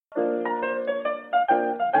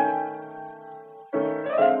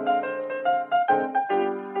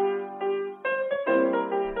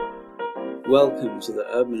Welcome to the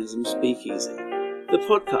Urbanism Speakeasy, the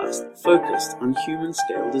podcast focused on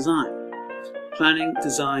human-scale design, planning,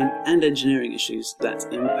 design, and engineering issues that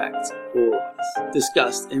impact all of us,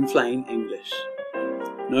 discussed in plain English.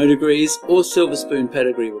 No degrees or silver spoon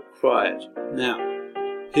pedigree required. Now,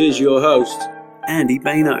 here's your host, Andy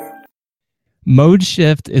Baino. Mode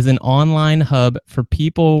Shift is an online hub for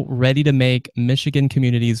people ready to make Michigan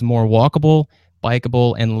communities more walkable,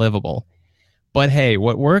 bikeable, and livable. But hey,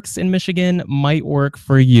 what works in Michigan might work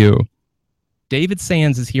for you. David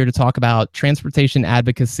Sands is here to talk about transportation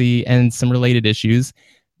advocacy and some related issues,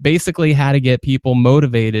 basically how to get people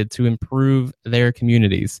motivated to improve their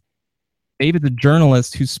communities. David's a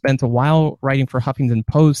journalist who spent a while writing for Huffington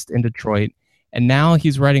Post in Detroit, and now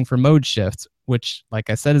he's writing for Mode Shift, which, like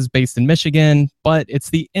I said, is based in Michigan, but it's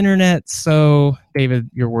the internet, so David,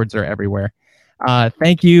 your words are everywhere.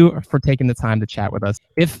 Thank you for taking the time to chat with us.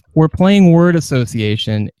 If we're playing word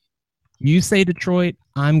association, you say Detroit,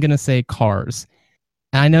 I'm going to say cars.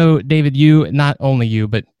 And I know, David, you, not only you,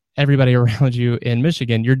 but everybody around you in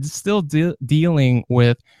Michigan, you're still dealing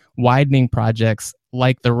with widening projects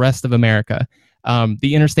like the rest of America.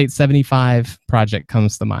 The Interstate 75 project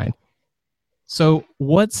comes to mind. So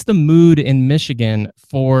what's the mood in Michigan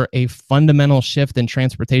for a fundamental shift in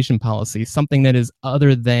transportation policy, something that is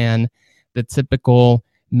other than the typical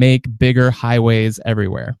make bigger highways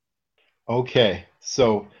everywhere? Okay,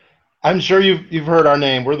 so I'm sure you've heard our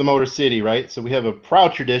name. We're the Motor City, right? So we have a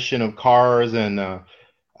proud tradition of cars and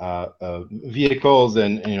vehicles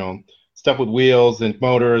and stuff with wheels and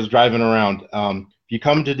motors driving around. If you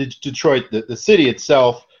come to Detroit, the city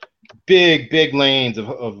itself, big lanes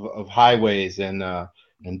of highways and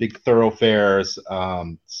big thoroughfares.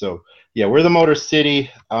 So yeah, we're the Motor City,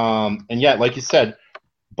 and yeah, like you said,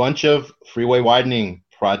 bunch of freeway widening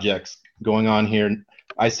projects going on here,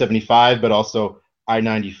 I-75, but also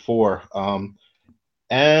I-94.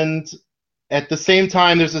 And at the same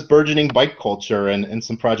time, there's this burgeoning bike culture and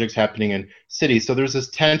some projects happening in cities. So there's this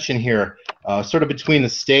tension here, sort of between the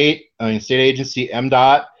state agency,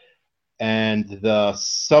 MDOT, and the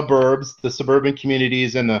suburbs, the suburban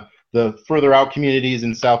communities, and the further out communities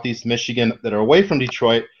in Southeast Michigan that are away from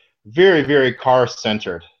Detroit, very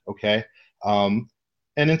car-centered, okay?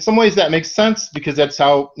 And in some ways that makes sense because that's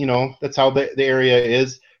how the area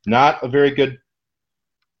is. Not a very good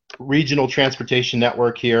regional transportation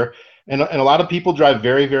network here. And a lot of people drive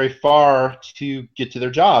very far to get to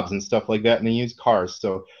their jobs and stuff like that, and they use cars.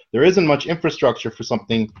 So there isn't much infrastructure for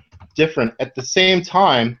something different. At the same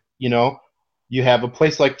time, you have a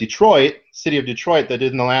place like Detroit, city of Detroit, that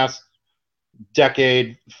in the last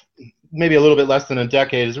decade, maybe a little bit less than a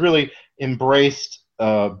decade, has really embraced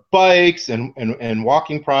bikes and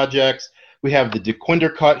walking projects. We have the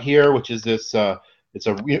DeQuinder Cut here, which is this. I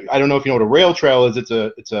don't know if you know what a rail trail is.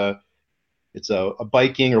 It's a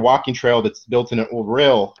biking or walking trail that's built in an old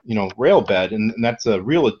rail bed, and that's a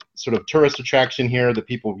real sort of tourist attraction here that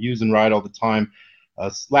people use and ride all the time.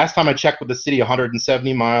 Last time I checked with the city,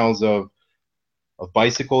 170 miles of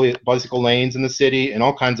bicycle lanes in the city and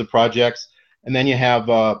all kinds of projects. And then you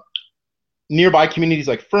have nearby communities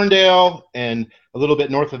like Ferndale and a little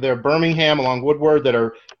bit north of there, Birmingham along Woodward, that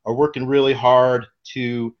are working really hard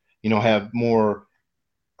to have more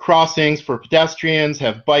crossings for pedestrians,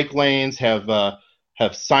 have bike lanes, have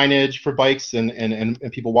signage for bikes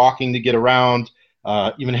and people walking to get around,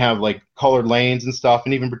 even have like colored lanes and stuff,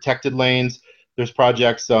 and even protected lanes. There's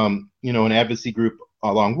projects, an advocacy group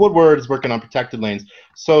along Woodward is working on protected lanes.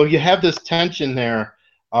 So you have this tension there,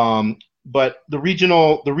 but the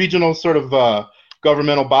regional sort of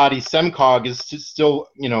governmental body, SEMCOG, is still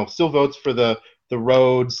votes for the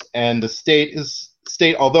roads, and the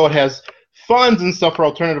state, although it has funds and stuff for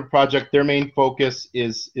alternative projects, their main focus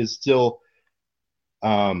is still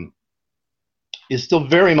very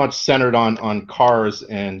much centered on cars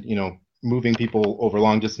and moving people over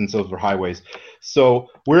long distances over highways. So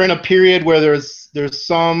we're in a period where there's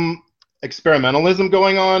some experimentalism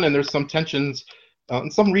going on, and there's some tensions,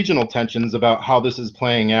 some regional tensions about how this is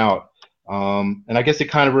playing out. And I guess it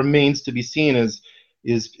kind of remains to be seen is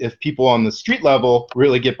if people on the street level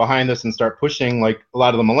really get behind this and start pushing. Like a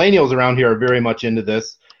lot of the millennials around here are very much into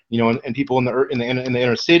this, and people in the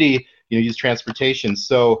inner city, use transportation.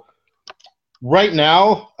 So right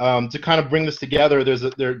now, to kind of bring this together,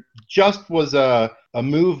 there just was a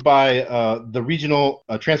move by the Regional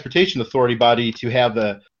Transportation Authority body to have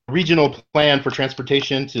a regional plan for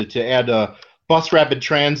transportation to add bus rapid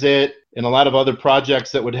transit and a lot of other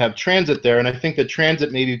projects that would have transit there. And I think that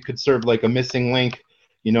transit maybe could serve like a missing link,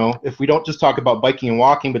 if we don't just talk about biking and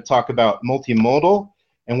walking, but talk about multimodal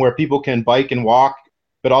and where people can bike and walk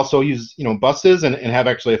but also use buses and have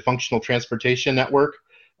actually a functional transportation network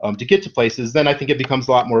to get to places, then I think it becomes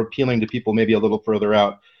a lot more appealing to people maybe a little further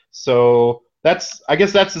out. So I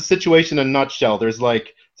guess that's the situation in a nutshell. There's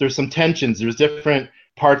some tensions. There's different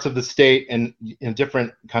parts of the state and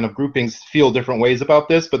different kind of groupings feel different ways about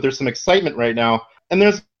this, but there's some excitement right now. And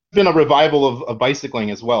there's been a revival of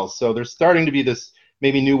bicycling as well. So there's starting to be this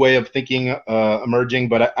maybe new way of thinking emerging,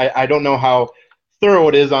 but I don't know how thorough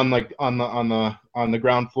it is on the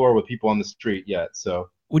ground floor with people on the street yet. So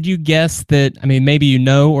would you guess that, I mean, maybe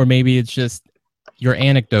or maybe it's just your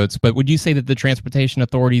anecdotes, but would you say that the transportation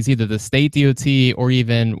authorities, either the state DOT or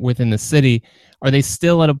even within the city, are they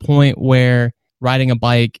still at a point where riding a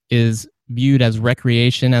bike is viewed as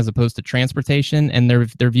recreation as opposed to transportation, and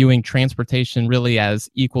they're viewing transportation really as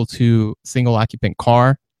equal to single occupant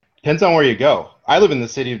car? Depends on where you go. I live in the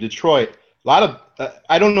city of Detroit. A lot of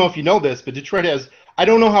I don't know if you know this, but Detroit has, I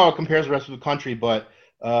don't know how it compares to the rest of the country, but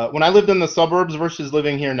when I lived in the suburbs versus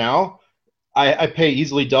living here now, I pay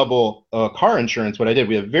easily double car insurance what I did.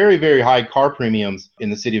 We have very, very high car premiums in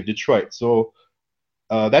the city of Detroit. So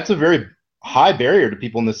that's a very high barrier to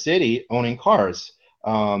people in the city owning cars.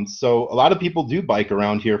 So a lot of people do bike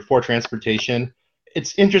around here for transportation.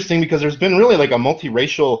 It's interesting because there's been really like a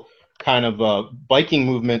multiracial kind of biking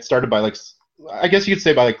movement started by I guess you could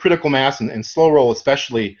say by critical mass and slow roll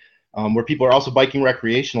especially, where people are also biking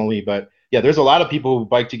recreationally. But yeah, there's a lot of people who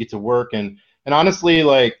bike to get to work. And honestly,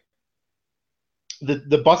 like,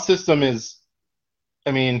 the bus system is,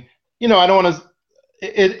 I mean, I don't want to,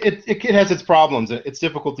 it has its problems. It's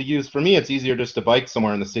difficult to use. For me, it's easier just to bike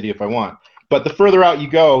somewhere in the city if I want. But the further out you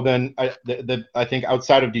go, then I think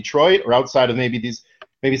outside of Detroit or outside of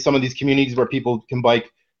maybe some of these communities where people can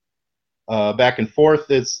bike back and forth,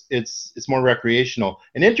 it's more recreational.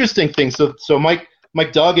 An interesting thing. So Mike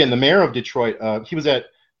Duggan, the mayor of Detroit, he was at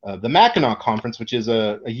the Mackinac Conference, which is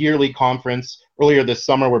a yearly conference earlier this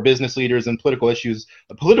summer where business leaders and political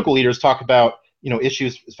leaders talk about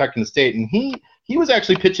issues affecting the state. And he was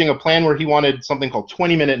actually pitching a plan where he wanted something called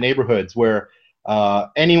 20-minute neighborhoods, where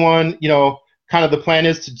anyone, kind of the plan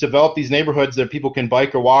is to develop these neighborhoods that people can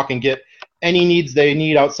bike or walk and get any needs they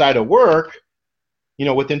need outside of work,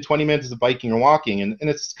 within 20 minutes of biking or walking. And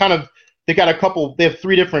it's kind of, they have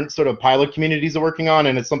 3 different sort of pilot communities they're working on,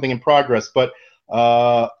 and it's something in progress. But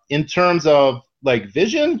in terms of like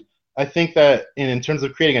vision, I think that in terms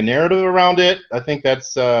of creating a narrative around it, I think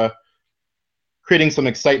that's creating some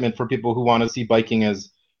excitement for people who want to see biking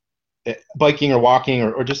or walking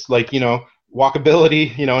or just like,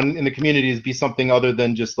 walkability, in the communities be something other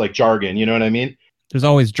than just like jargon. You know what I mean? There's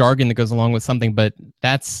always jargon that goes along with something, but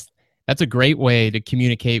that's a great way to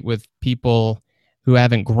communicate with people who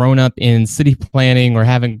haven't grown up in city planning or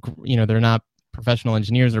haven't, they're not professional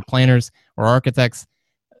engineers or planners or architects.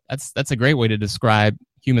 That's a great way to describe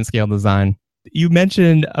human scale design. You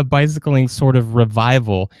mentioned a bicycling sort of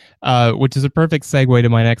revival, which is a perfect segue to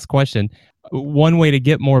my next question. One way to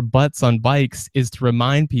get more butts on bikes is to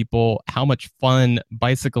remind people how much fun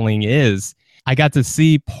bicycling is. I got to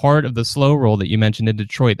see part of the slow roll that you mentioned in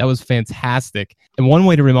Detroit. That was fantastic. And one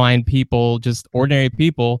way to remind people, just ordinary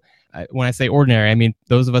people, when I say ordinary, I mean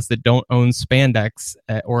those of us that don't own spandex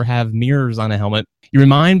or have mirrors on a helmet, you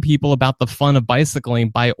remind people about the fun of bicycling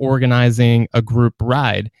by organizing a group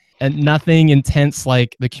ride. And nothing intense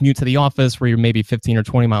like the commute to the office where you're maybe 15 or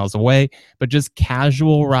 20 miles away, but just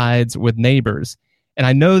casual rides with neighbors. And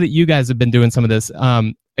I know that you guys have been doing some of this.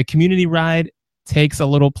 A community ride takes a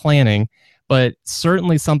little planning, but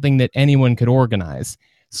certainly something that anyone could organize.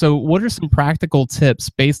 So what are some practical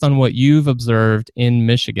tips based on what you've observed in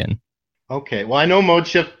Michigan? Okay, well, I know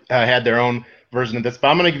ModeShift had their own version of this, but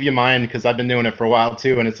I'm going to give you mine because I've been doing it for a while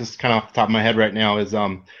too, and it's just kind of off the top of my head right now. Is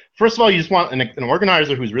first of all, you just want an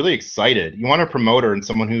organizer who's really excited. You want a promoter and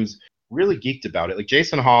someone who's really geeked about it. Like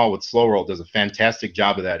Jason Hall with Slow Roll does a fantastic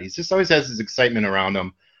job of that. He's just always has his excitement around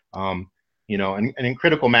him. And in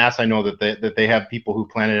Critical Mass, I know that they have people who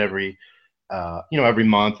plan it every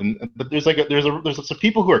month, but there's some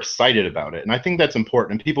people who are excited about it, and I think that's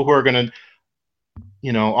important. And people who are going to,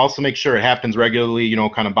 also make sure it happens regularly.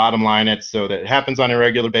 Kind of bottom line it so that it happens on a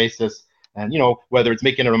regular basis. And whether it's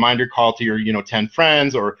making a reminder call to your 10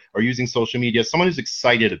 friends or using social media, someone who's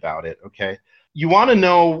excited about it. Okay, you want to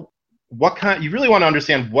know you really want to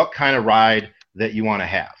understand what kind of ride that you want to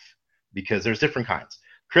have, because there's different kinds.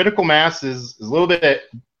 Critical Mass is a little bit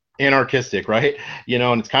anarchistic, right?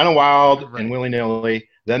 And it's kind of wild and willy-nilly.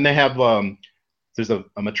 Then they have there's a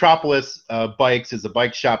Metropolis Bikes is a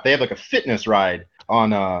bike shop. They have like a fitness ride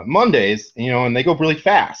on Mondays, and they go really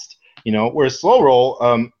fast. Whereas Slow Roll,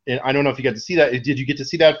 I don't know if you got to see that. Did you get to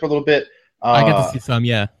see that for a little bit? I got to see some,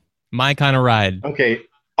 yeah. My kind of ride. Okay.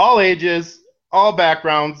 all ages, all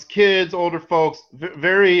backgrounds, kids, older folks,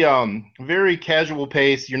 very casual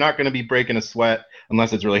pace. You're not going to be breaking a sweat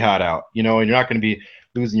unless it's really hot out, and you're not going to be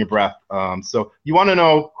losing your breath. So you want to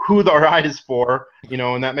know who the ride is for,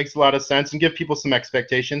 and that makes a lot of sense, and give people some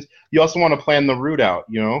expectations. You also want to plan the route out,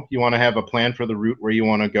 you want to have a plan for the route where you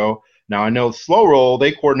want to go. Now, I know Slow Roll,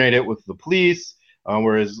 they coordinate it with the police,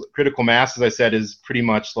 whereas Critical Mass, as I said, is pretty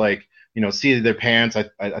much like, see their pants.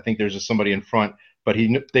 I think there's just somebody in front, but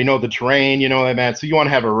they know the terrain, that. So you want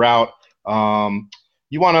to have a route.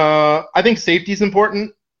 I think safety is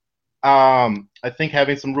important. I think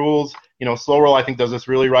having some rules, Slow Roll, I think, does this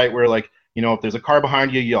really right, where, like, if there's a car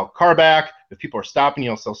behind you, you yell car back. If people are stopping,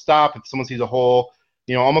 you'll still stop. If someone sees a hole,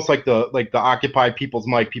 almost like the Occupy People's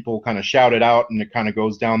Mic, people kind of shout it out and it kind of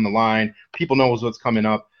goes down the line. People knows what's coming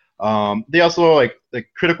up. They also, like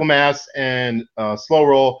Critical Mass and Slow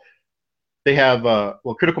Roll, they have,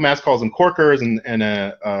 Critical Mass calls them corkers, and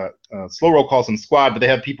Slow Roll calls them squad, but they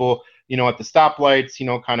have people, at the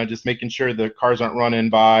stoplights, kind of just making sure the cars aren't running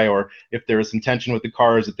by, or if there is some tension with the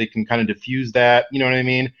cars, that they can kind of diffuse that, you know what I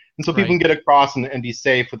mean? And so people can get across and be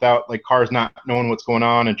safe without, like, cars not knowing what's going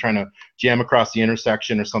on and trying to jam across the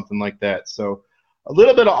intersection or something like that. So a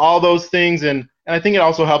little bit of all those things, and I think it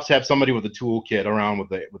also helps to have somebody with a toolkit around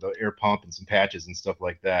with an air pump and some patches and stuff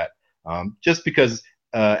like that, just because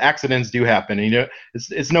accidents do happen.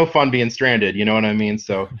 It's no fun being stranded. You know what I mean?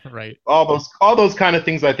 So right. All those kind of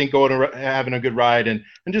things, I think, go to having a good ride and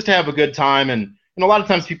just have a good time. And a lot of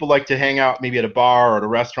times people like to hang out maybe at a bar or at a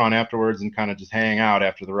restaurant afterwards and kind of just hang out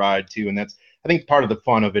after the ride too. And that's, I think, part of the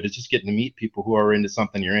fun of it is just getting to meet people who are into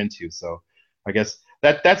something you're into. So I guess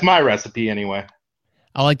that's my recipe anyway.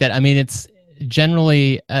 I like that. I mean, it's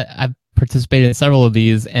generally, I've participated in several of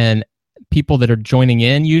these, and people that are joining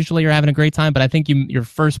in usually are having a great time. But I think your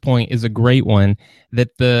first point is a great one, that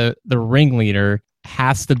the ringleader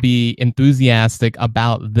has to be enthusiastic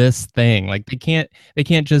about this thing. Like, they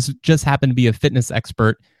can't just happen to be a fitness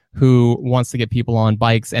expert who wants to get people on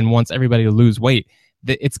bikes and wants everybody to lose weight.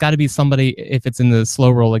 It's got to be somebody, if it's in the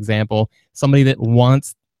Slow Roll example, somebody that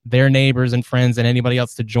wants their neighbors and friends and anybody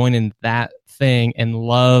else to join in that thing and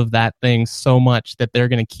love that thing so much that they're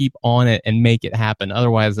going to keep on it and make it happen.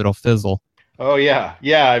 Otherwise, it'll fizzle. Oh, yeah.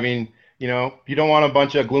 I mean, you don't want a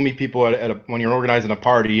bunch of gloomy people when you're organizing a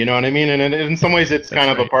party, you know what I mean? And in some ways, it's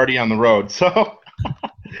kind of a party on the road. So,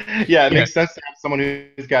 yeah, it makes sense to have someone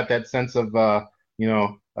who's got that sense of,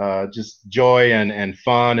 just joy and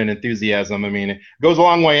fun and enthusiasm. I mean, it goes a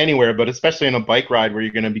long way anywhere, but especially in a bike ride where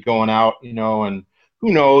you're going to be going out, and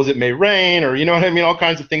who knows, it may rain, or, you know what I mean? All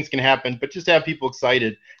kinds of things can happen, but just to have people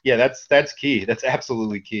excited. Yeah, that's key. That's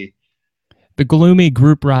absolutely key. The gloomy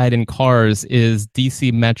group ride in cars is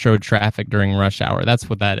DC Metro traffic during rush hour. That's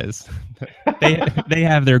what that is. They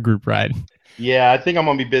have their group ride. Yeah, I think I'm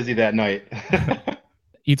going to be busy that night.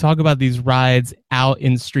 You talk about these rides out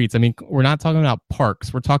in streets. I mean, we're not talking about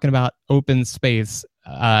parks. We're talking about open space,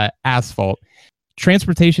 asphalt.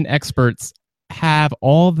 Transportation experts have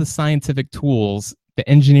all the scientific tools, the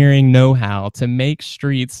engineering know-how to make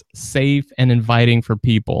streets safe and inviting for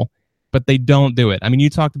people, but they don't do it. I mean, you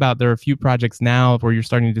talked about there are a few projects now where you're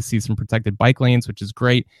starting to see some protected bike lanes, which is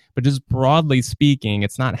great, but just broadly speaking,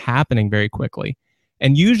 it's not happening very quickly.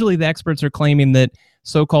 And usually the experts are claiming that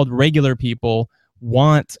so-called regular people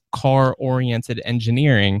want car-oriented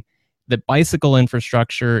engineering, that bicycle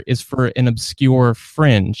infrastructure is for an obscure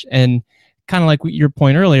fringe. And kind of like your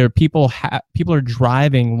point earlier, people are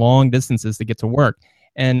driving long distances to get to work.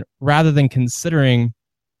 And rather than considering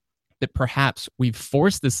that perhaps we've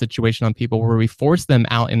forced this situation on people where we force them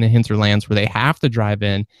out in the hinterlands where they have to drive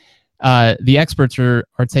in, the experts are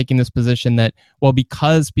taking this position that, well,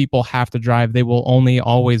 because people have to drive, they will only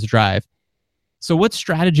always drive. So what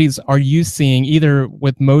strategies are you seeing, either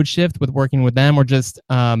with Mode Shift, with working with them, or just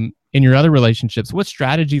in your other relationships? What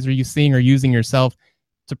strategies are you seeing or using yourself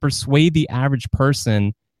to persuade the average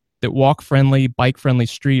person that walk-friendly, bike-friendly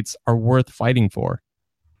streets are worth fighting for?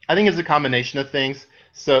 I think it's a combination of things.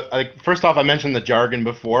 So, first off, I mentioned the jargon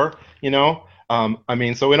before, I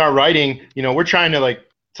mean, so in our writing, we're trying to,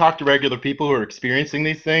 talk to regular people who are experiencing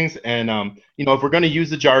these things. And, if we're going to use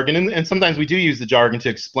the jargon, and sometimes we do use the jargon to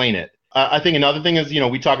explain it. I think another thing is,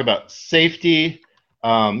 we talk about safety.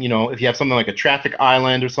 If you have something like a traffic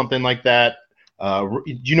island or something like that. Do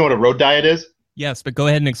you know what a road diet is? Yes, but go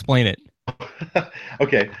ahead and explain it.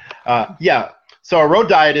 Okay. Yeah. So a road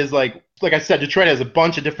diet is like I said, Detroit has a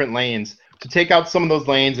bunch of different lanes. To take out some of those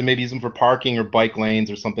lanes and maybe use them for parking or bike lanes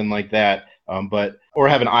or something like that. Or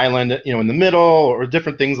have an island, in the middle, or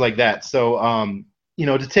different things like that. So,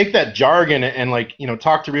 to take that jargon and like,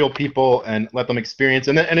 talk to real people and let them experience.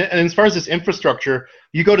 And as far as this infrastructure,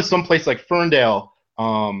 you go to some place like Ferndale,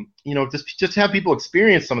 just have people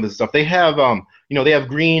experience some of this stuff. They have, they have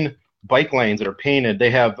green bike lanes that are painted. They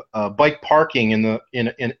have bike parking in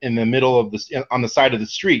the middle of on the side of the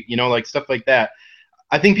street, like stuff like that.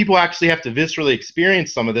 I think people actually have to viscerally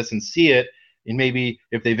experience some of this and see it. And maybe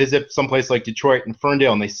if they visit someplace like Detroit and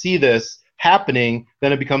Ferndale and they see this happening,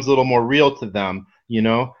 then it becomes a little more real to them.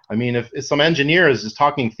 I mean, if some engineer is just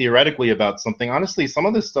talking theoretically about something, honestly, some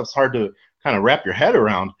of this stuff's hard to kind of wrap your head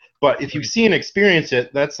around. But if you see and experience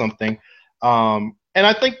it, that's something. And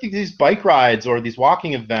I think these bike rides or these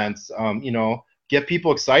walking events, get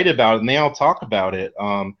people excited about it, and they all talk about it.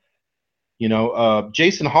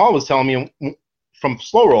 Jason Hall was telling me from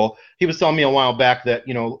Slow Roll, he was telling me a while back that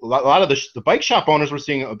a lot of the bike shop owners were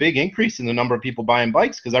seeing a big increase in the number of people buying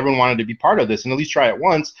bikes because everyone wanted to be part of this and at least try it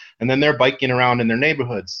once, and then they're biking around in their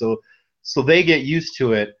neighborhoods, so they get used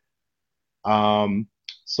to it.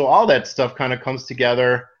 So all that stuff kind of comes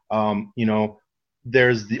together.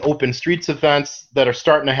 There's the open streets events that are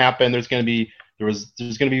starting to happen. There's going to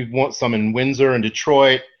be some in Windsor and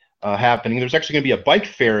Detroit. Happening. There's actually going to be a bike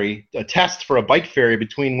ferry, a test for a bike ferry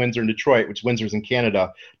between Windsor and Detroit, which Windsor's in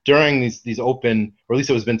Canada, during these open, or at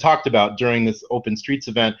least it was been talked about during this open streets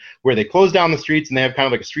event, where they close down the streets and they have kind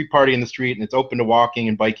of like a street party in the street, and it's open to walking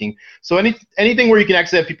and biking. So anything where you can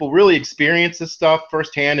actually have people really experience this stuff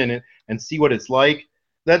firsthand and see what it's like,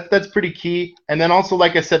 that's pretty key. And then also,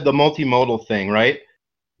 like I said, the multimodal thing, right?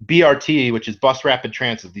 BRT, which is bus rapid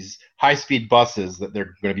transit, these high-speed buses that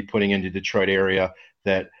they're going to be putting into Detroit area,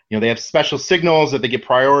 that they have special signals that they get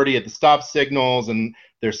priority at the stop signals, and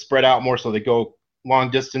they're spread out more so they go long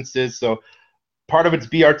distances. So part of it's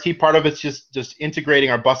BRT, part of it's just integrating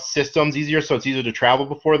our bus systems easier, so it's easier to travel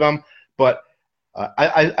before them. But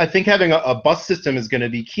I think having a bus system is going to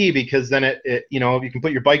be key, because then it you can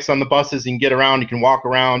put your bikes on the buses, you can get around, you can walk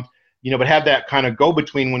around, but have that kind of go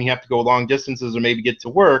between when you have to go long distances or maybe get to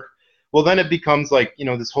work. Well, then it becomes like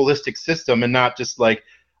this holistic system, and not just like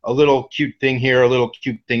a little cute thing here, a little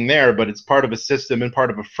cute thing there, but it's part of a system and part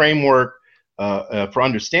of a framework for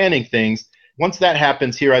understanding things. Once that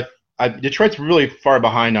happens here, Detroit's really far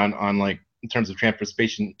behind on like in terms of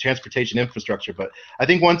transportation infrastructure. But I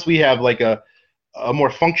think once we have like a more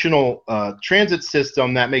functional transit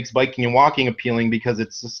system, that makes biking and walking appealing, because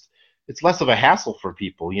it's less of a hassle for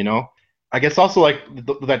people. I guess also like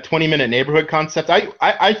that 20-minute neighborhood concept.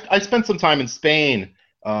 I spent some time in Spain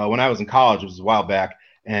when I was in college. It was a while back.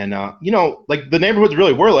 And, like the neighborhoods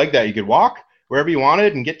really were like that. You could walk wherever you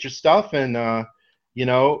wanted and get your stuff. And,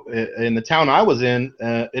 in the town I was in,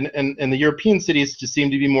 and the European cities just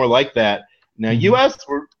seem to be more like that. Now, U.S.,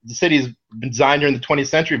 the cities designed during the 20th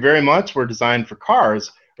century very much were designed for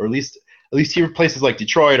cars, or at least here places like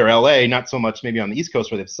Detroit or L.A., not so much maybe on the East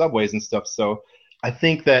Coast where they have subways and stuff. So I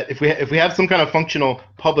think that if we have some kind of functional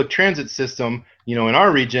public transit system, in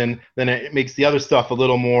our region, then it makes the other stuff a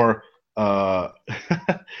little more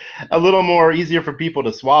easier for people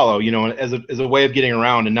to swallow, as a way of getting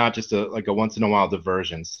around, and not just a once in a while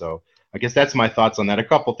diversion. So I guess that's my thoughts on that. A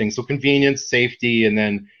couple things. So convenience, safety, and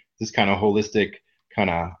then this kind of holistic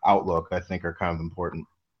kind of outlook, I think, are kind of important.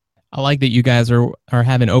 I like that you guys are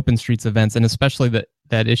having open streets events, and especially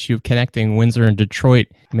that issue of connecting Windsor and Detroit.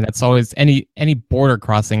 I mean, that's always any border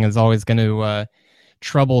crossing is always going to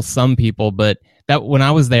trouble some people. But that when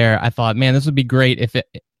I was there, I thought, man, this would be great if it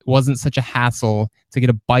wasn't such a hassle to get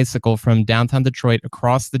a bicycle from downtown Detroit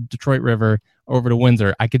across the Detroit River over to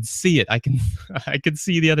Windsor. I could see it. I could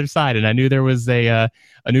see the other side, and I knew there was a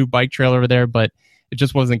new bike trail over there, but it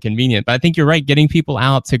just wasn't convenient. But I think you're right. Getting people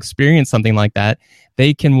out to experience something like that,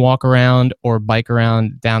 they can walk around or bike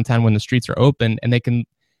around downtown when the streets are open, and they can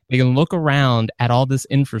look around at all this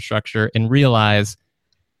infrastructure and realize,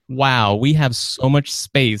 wow, we have so much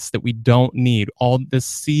space that we don't need. All this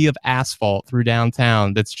sea of asphalt through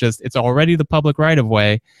downtown it's already the public right of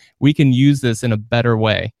way. We can use this in a better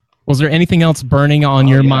way. Was there anything else burning on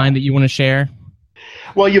your mind that you want to share?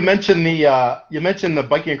 Well, you mentioned the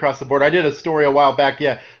biking across the border. I did a story a while back.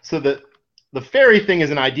 Yeah. So the ferry thing is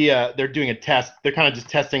an idea. They're doing a test. They're kind of just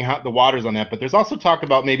testing the waters on that. But there's also talk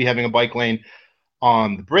about maybe having a bike lane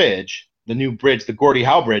on the bridge, the new bridge, the Gordie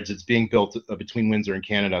Howe Bridge that's being built between Windsor and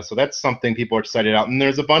Canada. So that's something people are excited about. And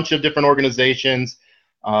there's a bunch of different organizations,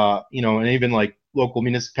 and even like local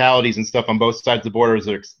municipalities and stuff on both sides of the borders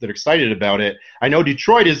that are excited about it. I know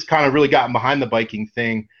Detroit has kind of really gotten behind the biking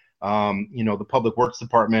thing. The Public Works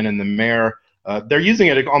Department and the mayor, they're using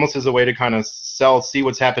it almost as a way to kind of see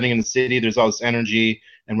what's happening in the city. There's all this energy,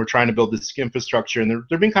 and we're trying to build this infrastructure, and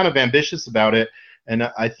they're being kind of ambitious about it. And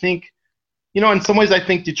I think in some ways, I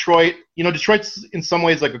think Detroit's in some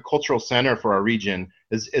ways like a cultural center for our region,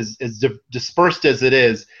 as dispersed as it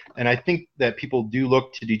is. And I think that people do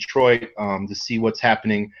look to Detroit to see what's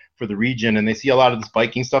happening for the region, and they see a lot of this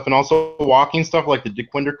biking stuff and also walking stuff like the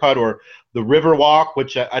DeQuinder Cut or the River Walk,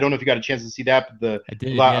 which I don't know if you got a chance to see that, but I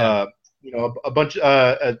did, yeah. A bunch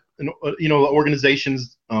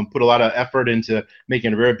organizations put a lot of effort into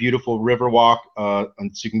making a very beautiful river walk, so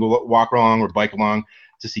you can go walk along or bike along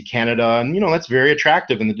to see Canada, and that's very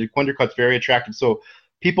attractive, and the DeQuinder Cut's very attractive. So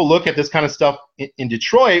people look at this kind of stuff in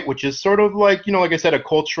Detroit, which is sort of like like I said, a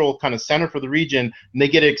cultural kind of center for the region, and they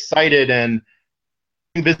get excited. And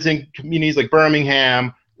visiting communities like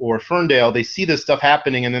Birmingham or Ferndale, they see this stuff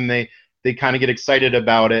happening, and then they kind of get excited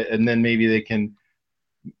about it, and then maybe they can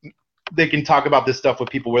talk about this stuff with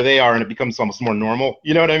people where they are, and it becomes almost more normal.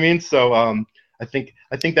 You know what I mean? So I think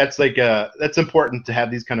that's that's important to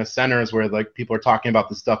have these kind of centers where like people are talking about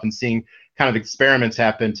this stuff and seeing kind of experiments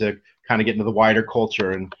happen to kind of get into the wider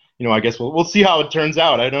culture. And I guess we'll see how it turns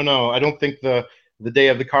out. I don't know. I don't think the day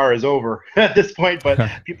of the car is over at this point, but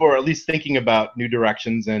people are at least thinking about new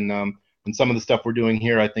directions, and some of the stuff we're doing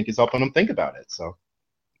here, I think, is helping them think about it. So,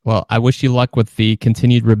 well, I wish you luck with the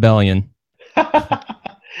continued rebellion.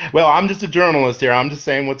 Well, I'm just a journalist here. I'm just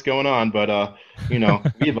saying what's going on, but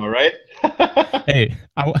Viva, right? Hey,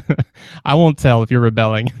 I won't tell if you're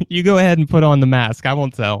rebelling. You go ahead and put on the mask. I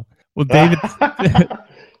won't tell. Well,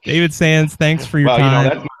 David Sands, thanks for your time.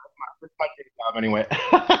 That's my day job anyway.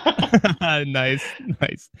 Nice.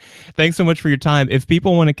 Thanks so much for your time. If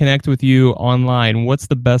people want to connect with you online, what's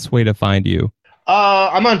the best way to find you?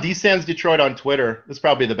 I'm on DSands Detroit on Twitter. That's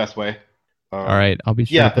probably the best way. All right, I'll be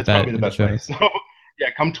sure to put that in the show. So, yeah,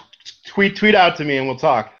 come tweet out to me and we'll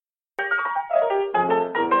talk.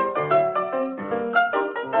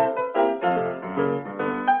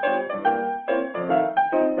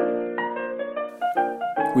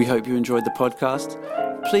 We hope you enjoyed the podcast.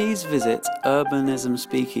 Please visit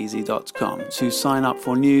urbanismspeakeasy.com to sign up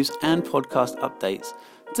for news and podcast updates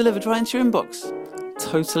delivered right into your inbox.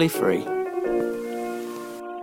 Totally free.